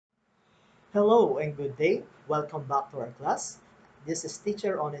Hello and good day. Welcome back to our class. This is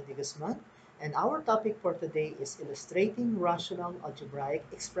teacher Onen Guzman, and our topic for today is illustrating rational algebraic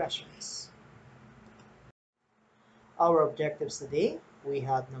expressions. Our objectives today, we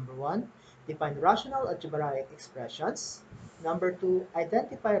have number one, define rational algebraic expressions. Number two,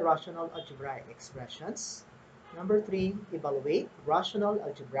 identify rational algebraic expressions. Number three, evaluate rational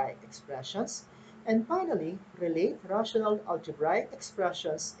algebraic expressions. And finally, relate rational algebraic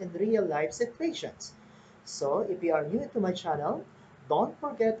expressions in real-life situations. So if you are new to my channel, don't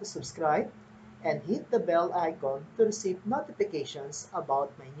forget to subscribe and hit the bell icon to receive notifications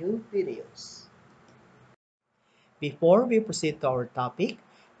about my new videos. Before we proceed to our topic,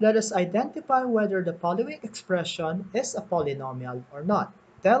 let us identify whether the following expression is a polynomial or not.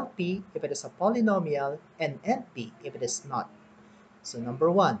 Tell P if it is a polynomial and NP if it is not. So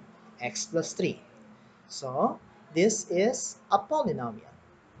number one, x plus 3. So this is a polynomial.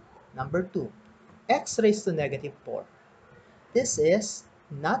 Number two, x raised to negative 4. This is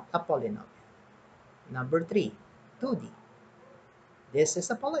not a polynomial. Number three, 2D. This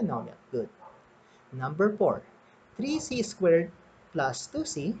is a polynomial. Good. Number 4, 3c squared plus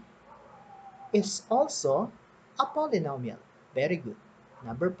 2c is also a polynomial. Very good.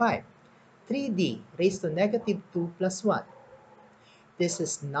 Number 5, 3d raised to negative 2 plus 1. This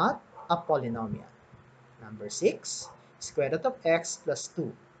is not a polynomial. Number 6, square root of x plus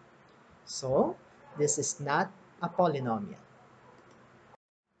 2. So, this is not a polynomial.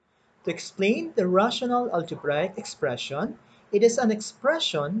 To explain the rational algebraic expression, it is an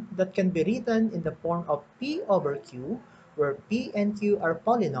expression that can be written in the form of P over Q, where P and Q are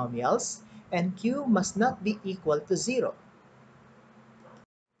polynomials, and Q must not be equal to 0.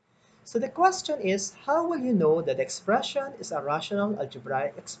 So the question is, how will you know that the expression is a rational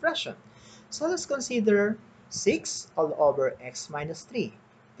algebraic expression? So let's consider 6 all over x minus 3.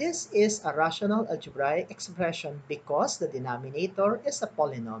 This is a rational algebraic expression because the denominator is a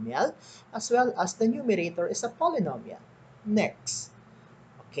polynomial as well as the numerator is a polynomial. Next,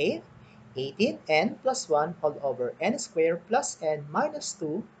 okay, 18n plus 1 all over n squared plus n minus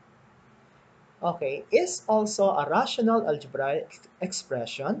 2, okay, is also a rational algebraic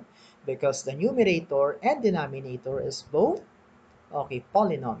expression because the numerator and denominator is both, okay,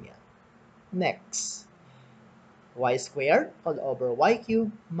 polynomial. Next, y squared all over y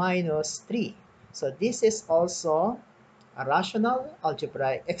cubed minus 3. So this is also a rational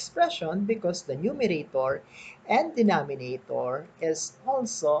algebraic expression because the numerator and denominator is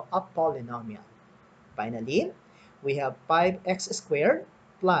also a polynomial. Finally, we have 5x squared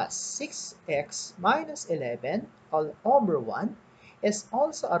plus 6x minus 11 all over 1 is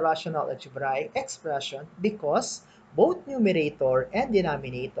also a rational algebraic expression because both numerator and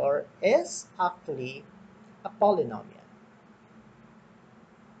denominator is actually a polynomial.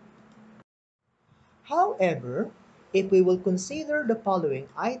 However, if we will consider the following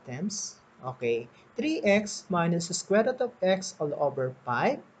items, okay, 3x minus the square root of x all over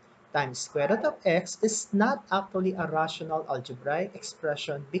 5 times square root of x is not actually a rational algebraic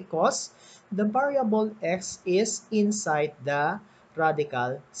expression because the variable x is inside the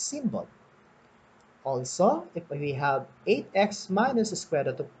radical symbol. Also, if we have 8x minus the square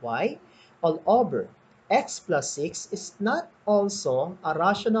root of y all over x plus 6 is not also a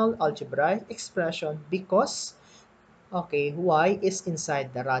rational algebraic expression because, okay, y is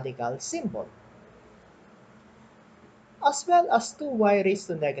inside the radical symbol. As well as 2y raised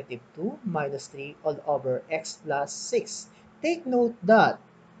to negative 2 minus 3 all over x plus 6. Take note that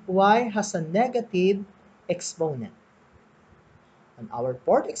y has a negative exponent. On our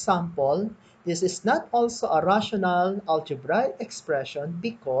fourth example, this is not also a rational algebraic expression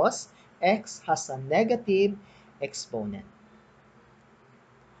because x has a negative exponent.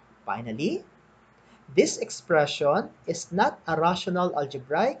 Finally, this expression is not a rational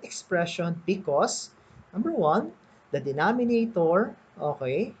algebraic expression because, number one, the denominator,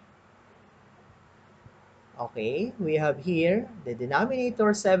 okay, we have here the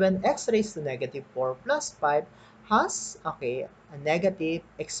denominator 7x raised to negative 4 plus 5 has, okay, a negative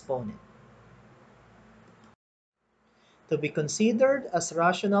exponent. To be considered as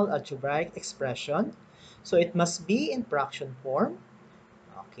rational algebraic expression, so it must be in fraction form.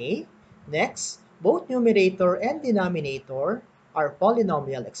 Okay. Next, both numerator and denominator are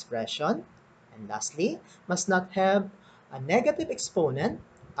polynomial expression. And lastly, must not have a negative exponent,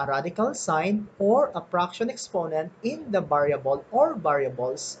 a radical sign, or a fraction exponent in the variable or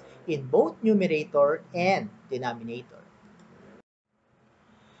variables in both numerator and denominator.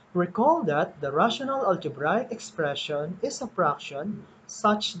 Recall that the rational algebraic expression is a fraction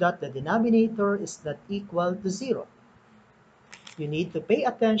such that the denominator is not equal to 0. you need to pay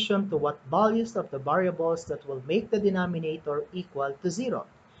attention to what values of the variables that will make the denominator equal to 0.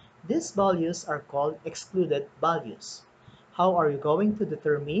 These values are called excluded values. How are you going to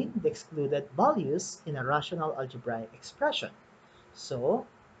determine the excluded values in a rational algebraic expression? So,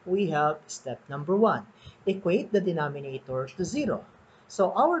 we have step number 1. Equate the denominator to 0.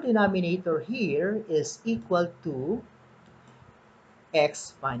 So, our denominator here is equal to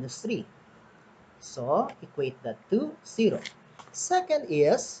x minus 3. So, equate that to 0. Second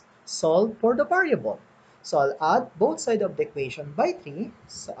is solve for the variable. So, I'll add both sides of the equation by 3.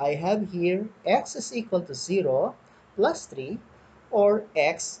 So, I have here x is equal to 0 plus 3 or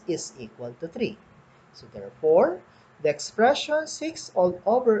x is equal to 3. So, therefore, the expression 6 all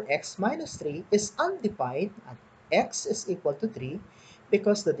over x minus 3 is undefined and x is equal to 3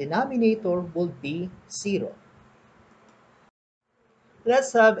 because the denominator will be 0.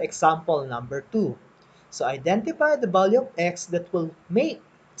 Let's have example number 2. So identify the value of x that will make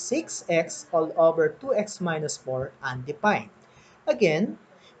 6x all over 2x minus 4 undefined. Again,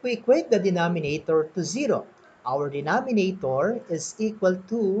 we equate the denominator to 0. Our denominator is equal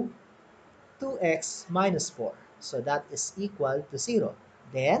to 2x minus 4. So that is equal to 0.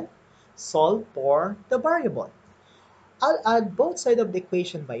 Then, solve for the variable. I'll add both sides of the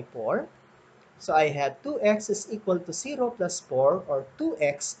equation by 4. So I have 2x is equal to 0 plus 4 or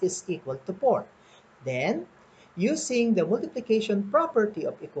 2x is equal to 4. Then, using the multiplication property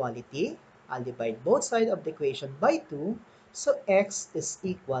of equality, I'll divide both sides of the equation by 2, so x is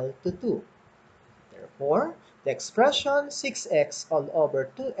equal to 2. Therefore, the expression 6x all over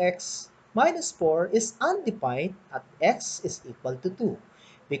 2x minus 4 is undefined at x is equal to 2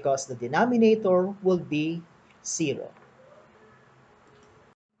 because the denominator will be 0.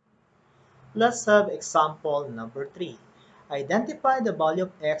 Let's have example number 3. Identify the value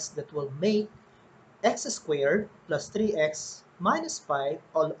of x that will make x squared plus 3x minus 5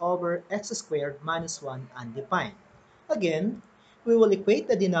 all over x squared minus 1 undefined. Again, we will equate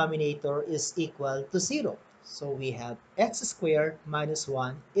the denominator is equal to 0. So we have x squared minus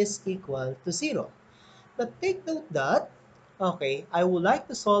 1 is equal to 0. But take note that, okay, I would like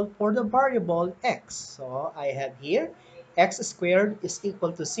to solve for the variable x. So I have here x squared is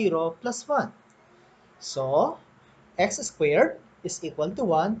equal to 0 plus 1. So, x squared is equal to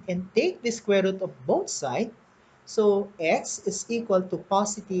 1 and take the square root of both sides. So, x is equal to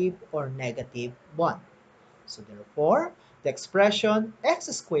positive or negative 1. So, therefore, the expression x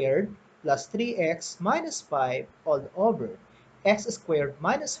squared plus 3x minus 5 all over x squared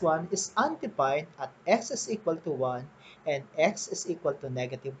minus 1 is undefined at x is equal to 1 and x is equal to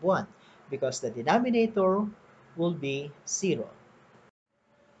negative 1 because the denominator will be 0.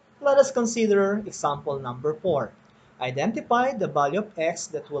 Let us consider example number 4. Identify the value of x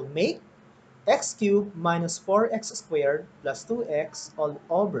that will make x cubed minus 4x squared plus 2x all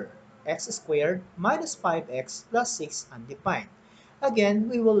over x squared minus 5x plus 6 undefined. Again,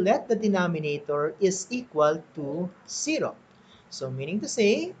 we will let the denominator is equal to 0. So meaning to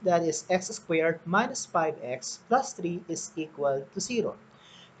say that is x squared minus 5x plus 3 is equal to 0.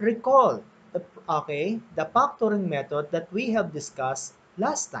 Recall, the factoring method that we have discussed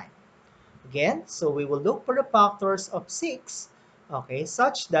last time. Again, so we will look for the factors of 6, okay,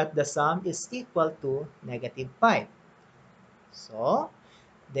 such that the sum is equal to negative 5. So,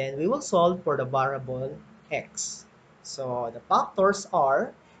 then we will solve for the variable x. So, the factors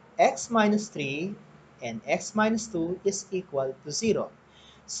are x minus 3 and x minus 2 is equal to 0.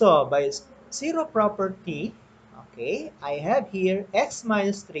 So, by 0 property, okay, I have here x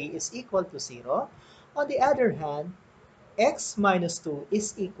minus 3 is equal to 0. On the other hand, x minus 2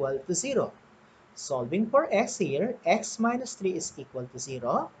 is equal to 0. Solving for x here, x minus 3 is equal to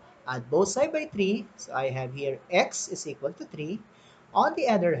 0. Add both sides by 3, so I have here x is equal to 3. On the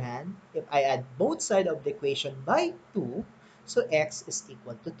other hand, if I add both sides of the equation by 2, so x is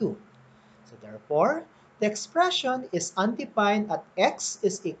equal to 2. So therefore, the expression is undefined at x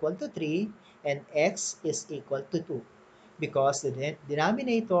is equal to 3 and x is equal to 2 because the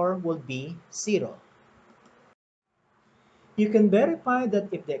denominator will be 0. You can verify that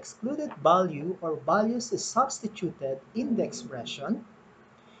if the excluded value or values is substituted in the expression,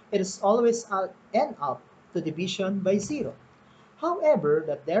 it is always end up to division by 0. However,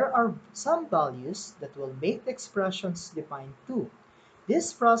 that there are some values that will make the expressions defined too.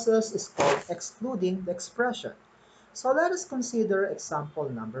 This process is called excluding the expression. So let us consider example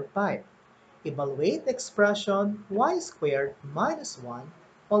number 5. Evaluate the expression y squared minus 1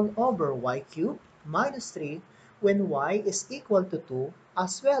 all over y cubed minus 3 when y is equal to 2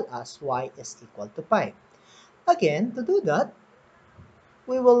 as well as y is equal to 5. Again, to do that,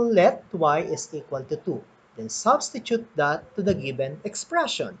 we will let y is equal to 2. then substitute that to the given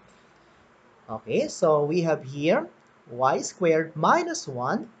expression. Okay, so we have here y squared minus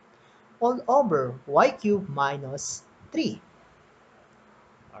 1 all over y cubed minus 3.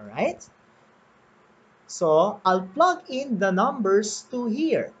 All right, so I'll plug in the numbers to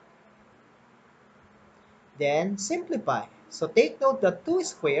here, then simplify. So take note that 2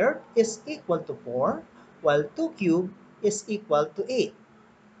 squared is equal to 4, while 2 cubed is equal to 8.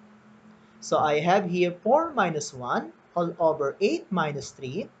 So I have here 4 minus 1 all over 8 minus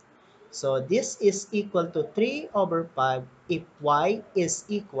 3. So this is equal to 3 over 5 if y is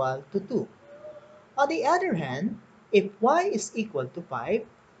equal to 2. On the other hand, if y is equal to 5,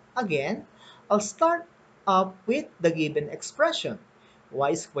 again, I'll start up with the given expression,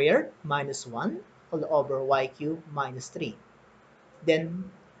 y squared minus 1 all over y cubed minus 3.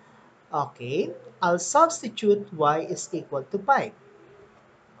 Then, okay, I'll substitute y is equal to 5.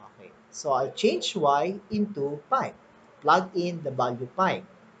 Okay, so I'll change y into 5. Plug in the value 5.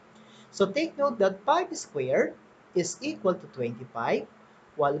 So take note that 5 squared is equal to 25,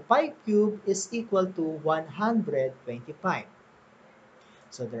 while 5 cubed is equal to 125.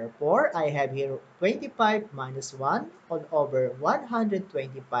 So therefore, I have here 25 minus 1 all over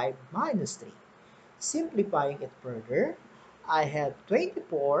 125 minus 3. Simplifying it further, I have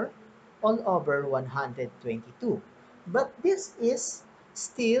 24 all over 122. But this is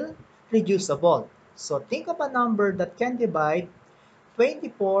still reducible. So think of a number that can divide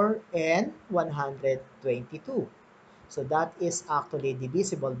 24 and 122. So that is actually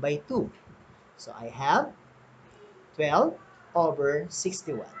divisible by 2. So I have 12 over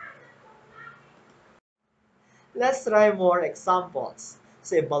 61. Let's try more examples.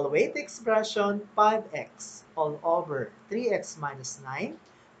 So evaluate the expression 5x all over 3x minus 9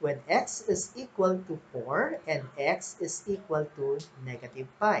 when x is equal to 4 and x is equal to negative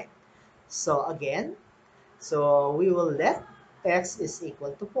 5. So again, so we will let x is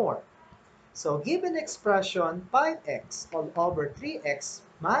equal to 4. So given expression 5x all over 3x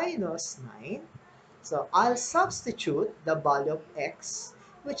minus 9, so I'll substitute the value of x,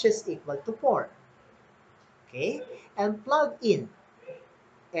 which is equal to 4. Okay, and plug in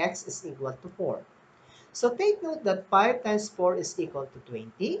x is equal to 4. So take note that 5 times 4 is equal to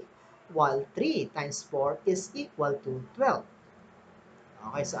 20, while 3 times 4 is equal to 12.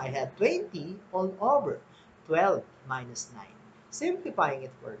 Okay, so I have 20 all over 12 minus 9. Simplifying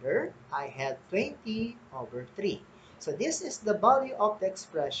it further, I have 20 over 3. So this is the value of the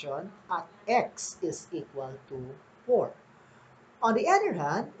expression at x is equal to 4. On the other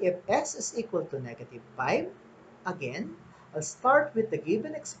hand, if x is equal to negative 5, again, I'll start with the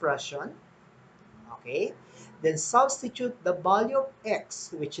given expression, okay? Then substitute the value of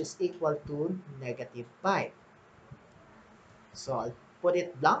x, which is equal to negative 5. So I'll put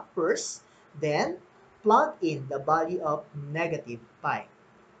it blank first, then plug in the value of negative 5.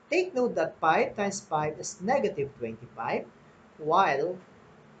 Take note that 5 times 5 is negative 25, while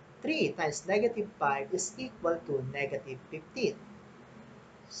 3 times negative 5 is equal to negative 15.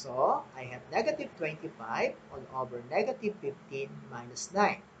 So, I have negative 25 all over negative 15 minus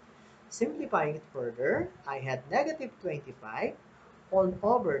 9. Simplifying it further, I had negative 25 all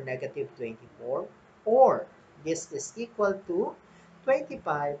over negative 24, or this is equal to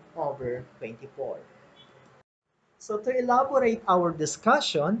 25 over 24. So to elaborate our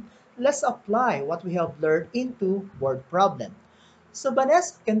discussion, let's apply what we have learned into word problem. So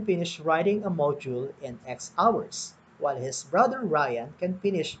Vanessa can finish writing a module in X hours, while his brother Ryan can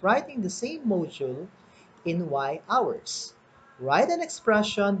finish writing the same module in Y hours. Write an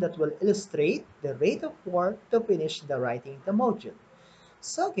expression that will illustrate the rate of work to finish the writing the module.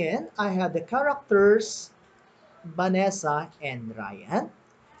 So again, I have the characters Vanessa and Ryan.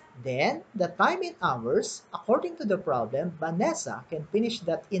 Then, the time in hours, according to the problem, Vanessa can finish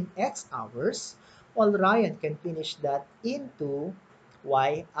that in X hours, while Ryan can finish that into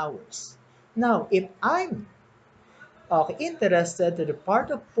Y hours. Now, if I'm interested to the part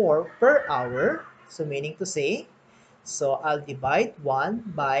of 4 per hour, so meaning to say, so I'll divide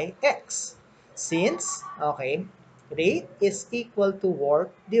 1 by X. Since, rate is equal to work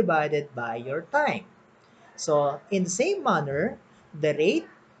divided by your time. So, in the same manner, the rate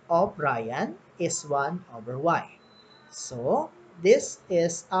of Ryan is 1 over y. So, this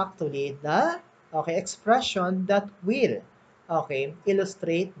is actually the expression that will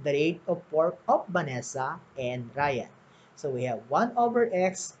illustrate the rate of work of Vanessa and Ryan. So, we have 1 over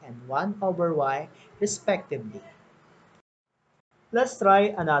x and 1 over y respectively. Let's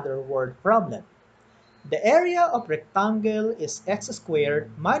try another word problem. The area of rectangle is x squared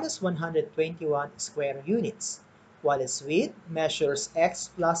minus 121 square units, while its width measures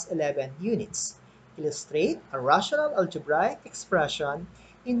x plus 11 units. illustrate a rational algebraic expression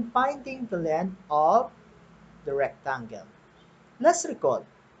in finding the length of the rectangle. Let's recall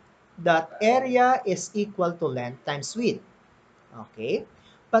that area is equal to length times width. Okay?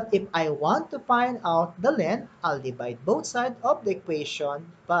 But if I want to find out the length, I'll divide both sides of the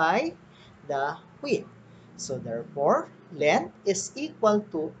equation by the width. So therefore, length is equal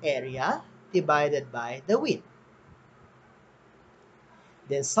to area divided by the width.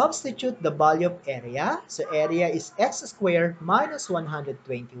 Then substitute the value of area. So area is x squared minus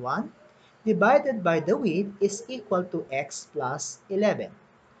 121 divided by the width is equal to x plus 11.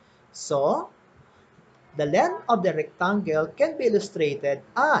 So the length of the rectangle can be illustrated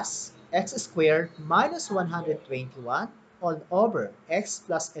as x squared minus 121 all over x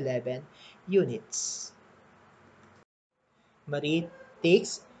plus 11 units. Marie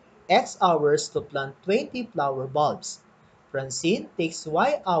takes X hours to plant 20 flower bulbs. Francine takes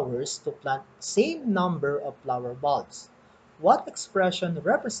Y hours to plant same number of flower bulbs. What expression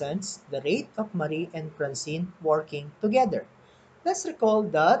represents the rate of Marie and Francine working together? Let's recall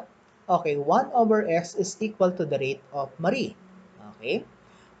that, okay, 1 over X is equal to the rate of Marie. Okay,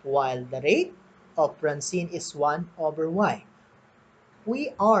 while the rate of Francine is 1 over Y.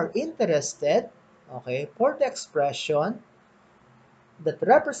 We are interested, okay, for the expression that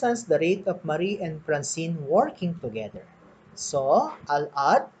represents the rate of Marie and Francine working together. So, I'll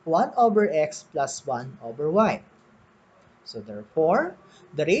add 1 over x plus 1 over y. So, therefore,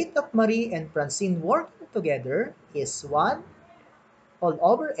 the rate of Marie and Francine working together is 1 all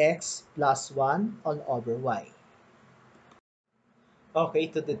over x plus 1 all over y. Okay,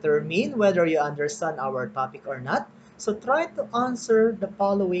 to determine whether you understand our topic or not, so try to answer the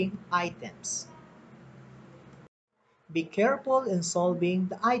following items. Be careful in solving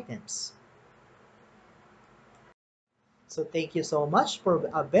the items. So thank you so much for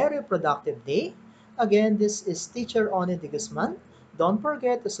a very productive day. Again, this is Teacher Oni de Guzman. Don't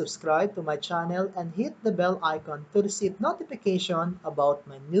forget to subscribe to my channel and hit the bell icon to receive notification about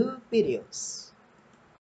my new videos.